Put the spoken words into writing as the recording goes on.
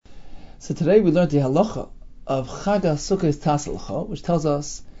So today we learned the halacha of Chaga Sukkah is Tasalcha, which tells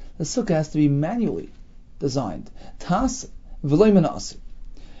us the Sukkah has to be manually designed. Tas v'loy menasi.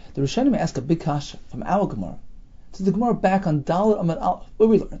 The Rishonim ask a big kasha from our Gemara to the Gemara back on Dalet Amud Aleph, where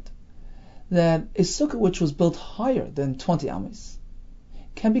we learned that a Sukkah which was built higher than 20 amis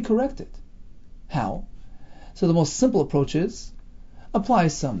can be corrected. How? So the most simple approach is apply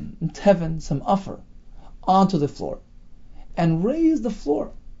some teven, some offer, onto the floor and raise the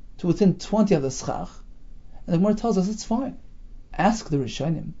floor to within 20 of the Sukkah. And the Gemara tells us it's fine. Ask the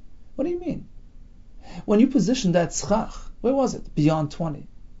Rishonim, what do you mean? When you positioned that Sukkah, where was it? Beyond 20. It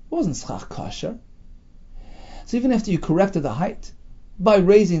wasn't Sukkah kosher. So even after you corrected the height by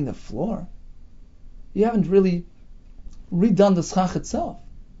raising the floor, you haven't really redone the Sukkah itself.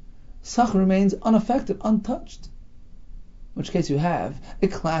 Sukkah remains unaffected, untouched. In which case you have a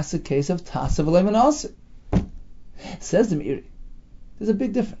classic case of Tasav Lemanasi. Says the Meiri, there's a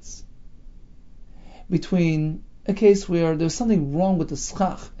big difference between a case where there's something wrong with the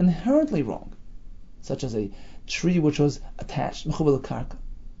Sukkah, inherently wrong, such as a tree which was attached, mechubel karka.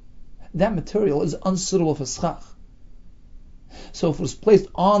 That material is unsuitable for Sukkah. So if it was placed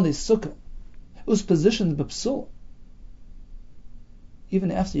on the Sukkah, it was positioned b'psul.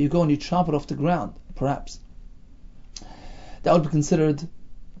 Even after you go and you chop it off the ground, perhaps, that would be considered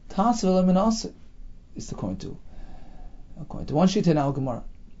Tasvel Menaseh, is according to one sheet in our Gemara.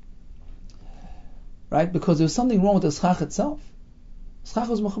 Right? Because there was something wrong with the Sukkah itself. Sukkah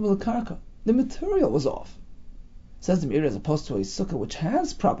was mechubel karka. The material was off. Says the Meiri, as opposed to a Sukkah which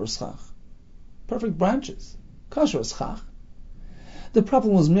has proper Sukkah, perfect branches, kosher Sukkah. The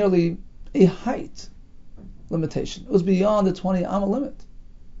problem was merely a height limitation. It was beyond the 20 amma limit.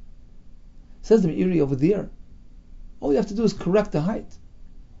 Says the Meiri over there, all you have to do is correct the height,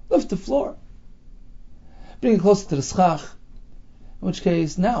 lift the floor, bring it closer to the Sukkah, in which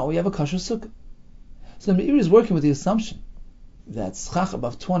case now we have a kosher Sukkah. So the Meiri is working with the assumption that Sukkah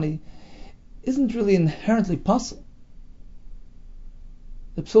above 20 isn't really inherently possible.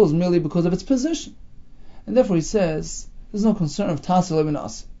 The psul is merely because of its position, and therefore he says there's no concern of Tasel ibn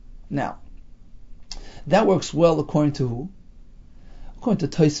As. Now, that works well according to who? According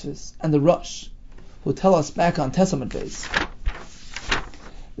to Tosfos and the Rosh, who tell us back on Testament days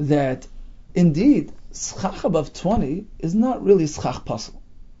that indeed Sukkah above 20 is not really Sukkah possible.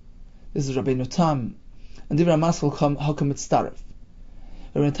 This is Rabbeinu Tam and Divrei Maskal Hakam Mitzdaref.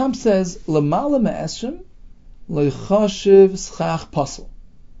 Rabbeinu Tam says Lamala me'esrim lo ychashiv Sukkah possible.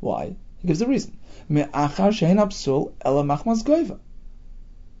 Why? He gives a reason. Me'achar she'en ha'psul ela machmas goiva.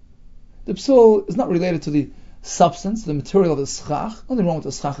 The psul is not related to the substance, the material of the Sukkah. Nothing wrong with the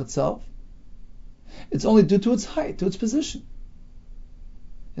Sukkah itself. It's only due to its height, to its position.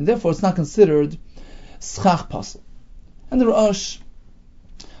 And therefore it's not considered Sukkah possible. And the Rosh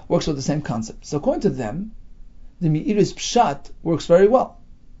works with the same concept. So according to them, the Meiri's Pshat works very well.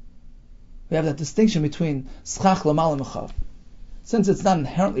 We have that distinction between Sukkah Lamal and Mechav. Since it's not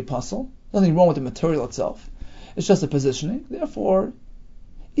inherently possible, nothing wrong with the material itself, it's just a positioning, therefore,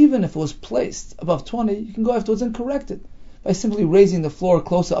 even if it was placed above 20, you can go afterwards and correct it by simply raising the floor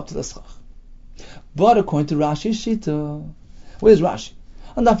closer up to the Sukkah. But according to Rashi's Shita, where's Rashi?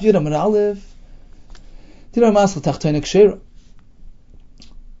 On Daf Yud Amud Aleph, Divrei Maskal Tachtoin Kshera,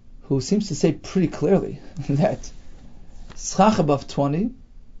 who seems to say pretty clearly that Sukkah above 20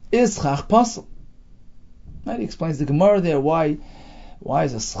 is Sukkah possible. Right? He explains the Gemara there why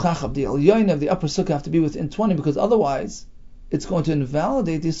is a Sukkah of the Elyon of the upper Sukkah have to be within 20, because otherwise it's going to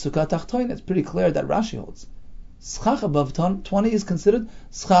invalidate the Sukkah Tachtoin. It's pretty clear that Rashi holds Sukkah above 20 is considered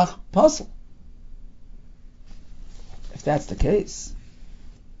Sukkah possible. If that's the case,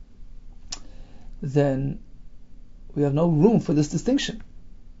 then we have no room for this distinction.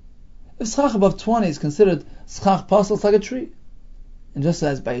 If Sukkah above 20 is considered Sukkah possible, it's like a tree. And just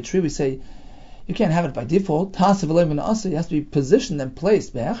as by a tree we say, you can't have it by default, it has to be positioned and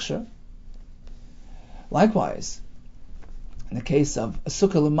placed by Echsher. Likewise, in the case of a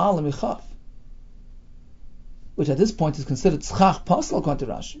Sukkah L'mal Michav, which at this point is considered Sukkah possible according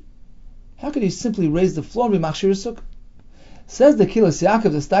to Rashi, how could you simply raise the floor and be Machshir Sukkah? Says the Kilas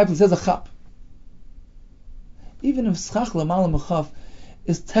Yaakov, the Stipler says a chap. Even if Sukkah L'mal Michav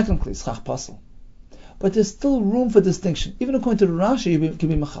is technically Sukkah possible, but there's still room for distinction. Even according to Rashi, you can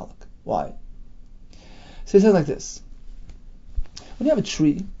be Machalik. Why? So he says like this. When you have a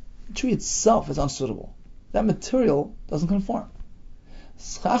tree, the tree itself is unsuitable. That material doesn't conform.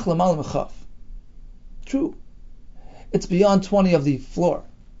 Sukkah L'mal Michav. True. It's beyond 20 of the floor.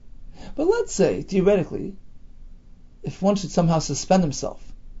 But let's say, theoretically, if one should somehow suspend himself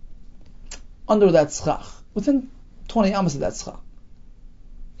under that Sukkah, within 20 amas of that Sukkah,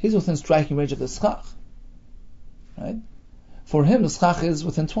 He's within striking range of the schach. Right? For him, the schach is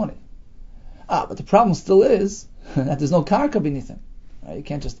within 20. But the problem still is that there's no karka beneath him. Right? You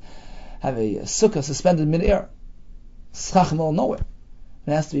can't just have a sukkah suspended mid-air. Schach in the middle of nowhere.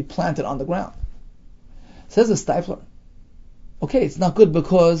 It has to be planted on the ground. Says the Stifler, okay, it's not good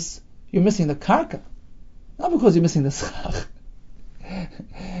because you're missing the karka, not because you're missing the schach.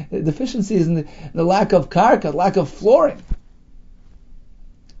 The deficiency is in the lack of karka, lack of flooring.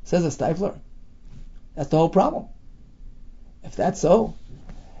 Says the Stifler, that's the whole problem. If that's so,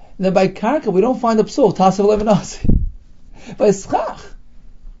 then by karka we don't find the psul, tasav eleven asi. By schach,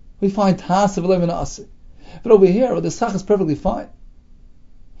 we find tasav eleven asi. But over here, the schach is perfectly fine.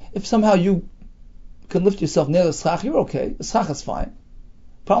 If somehow you can lift yourself near the schach, you're okay. The schach is fine.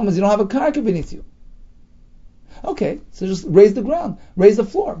 Problem is you don't have a karka beneath you. Okay, so just raise the ground, raise the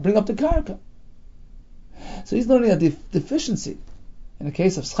floor, bring up the karka. So he's learning that the deficiency in the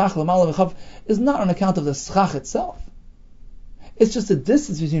case of schach l'mala v'chav is not on account of the schach itself. It's just the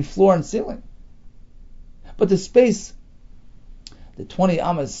distance between floor and ceiling. But the space, the 20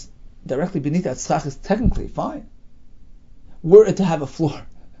 amas directly beneath that schach is technically fine, were it to have a floor.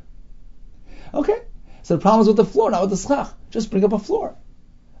 Okay, so the problem is with the floor, not with the schach. Just bring up a floor.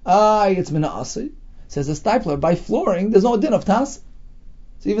 It's mina asi. Says the Stipler, by flooring, there's no din of tas.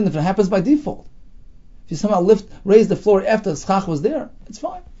 So even if it happens by default, if you somehow raise the floor after the schach was there, it's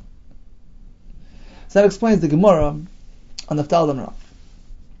fine. So that explains the Gemara on the Naftal Rav.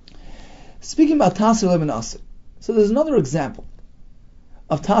 Speaking about tas v'lo min asi, so there's another example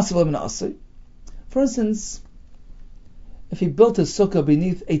of tas v'lo min asi. For instance, if he built his sukkah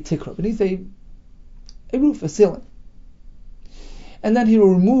beneath a tikra, beneath a roof, a ceiling, and then he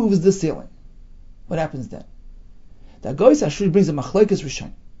removes the ceiling, what happens then? The Goyis Ashuri brings a machlekes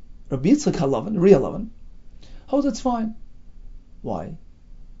rishon. Rabbi Yitzchak Halavan, Ri Halavan, holds it's fine. Why?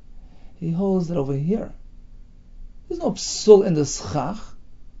 He holds that over here there's no psul in the schach.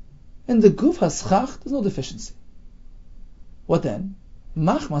 In the guf haschach, there's no deficiency. What then?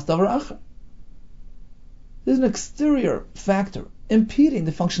 Machmas davar acher. There's an exterior factor impeding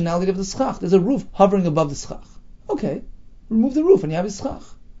the functionality of the schach. There's a roof hovering above the schach. Okay, remove the roof and you have a schach.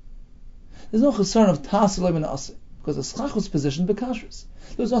 There's no concern of tas v'lo min asi, because the schach was positioned bekashrus.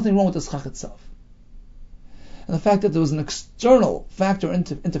 There was nothing wrong with the schach itself. And the fact that there was an external factor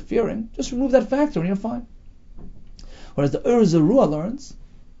interfering, just remove that factor and you're fine. Whereas the Zerua learns,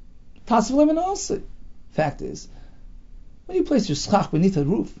 tas v'lo min asi. Fact is, when you place your schach beneath a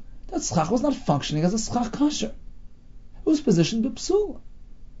roof, that schach was not functioning as a schach kasher. It was positioned b'psul.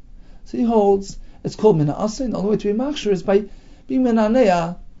 So he holds, it's called mina asi, and the only way to be machshir is by being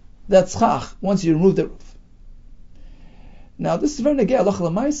minanea that schach once you remove the roof. Now this is very negei halacha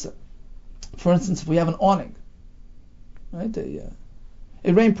l'maisa. For instance, if we have an awning, right,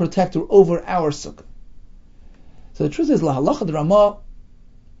 a rain protector over our sukkah. So the truth is, la halacha, the Ramah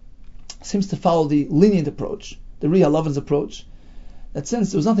seems to follow the lenient approach, the Ri Halavan's approach, that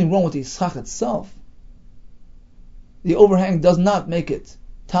since there was nothing wrong with the schach itself, the overhang does not make it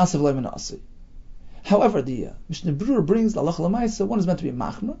tas v'lo min asi. However, the Mishnah Berurah brings la halacha l'maisa, one is meant to be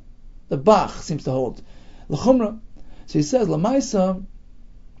machmer. The Bach seems to hold l'chumra. So he says, l'maisa,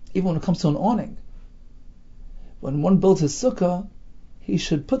 even when it comes to an awning, when one builds his sukkah, he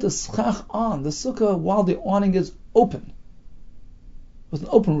should put the schach on the sukkah while the awning is open, with an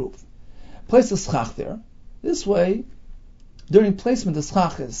open roof. Place the schach there. This way, during placement, the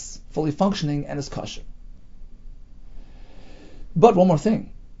schach is fully functioning and is kosher. But one more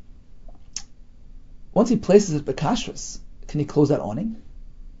thing. Once he places it bekashrus, can he close that awning?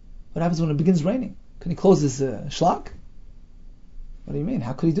 What happens when it begins raining? Can he close his shlak? What do you mean?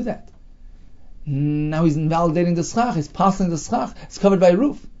 How could he do that? Now he's invalidating the schach, he's passing the schach, it's covered by a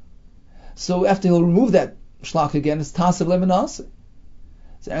roof. So after he'll remove that shlak again, it's tas v'lo min asi.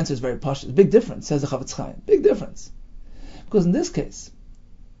 The answer is very pashut. Big difference, says the Chavetz Chaim. Big difference. Because in this case,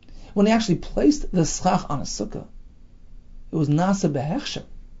 when he actually placed the schach on a sukkah, it was nasa behechsher.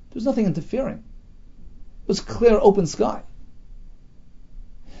 There was nothing interfering. It was clear, open sky.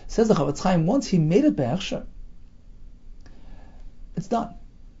 Says the Chavetz Chaim, once he made it behechsher, it's done.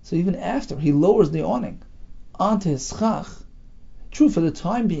 So even after he lowers the awning onto his schach, true for the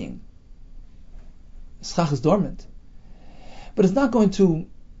time being, schach is dormant, but it's not going to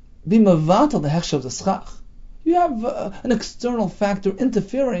be mavatal the hechsher of the schach. You have an external factor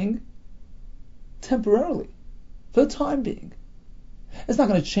interfering temporarily, for the time being. It's not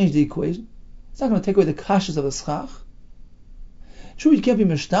going to change the equation. It's not going to take away the kashas of the schach. True, you can't be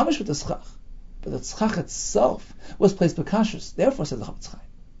mishtamish with the schach, but the schach itself was placed by kashas. Therefore, says the Chavetz Chaim,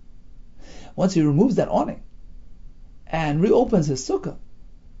 once he removes that awning and reopens his sukkah,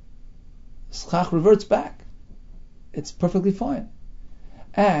 schach reverts back. It's perfectly fine.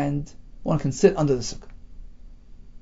 And one can sit under the sukkah.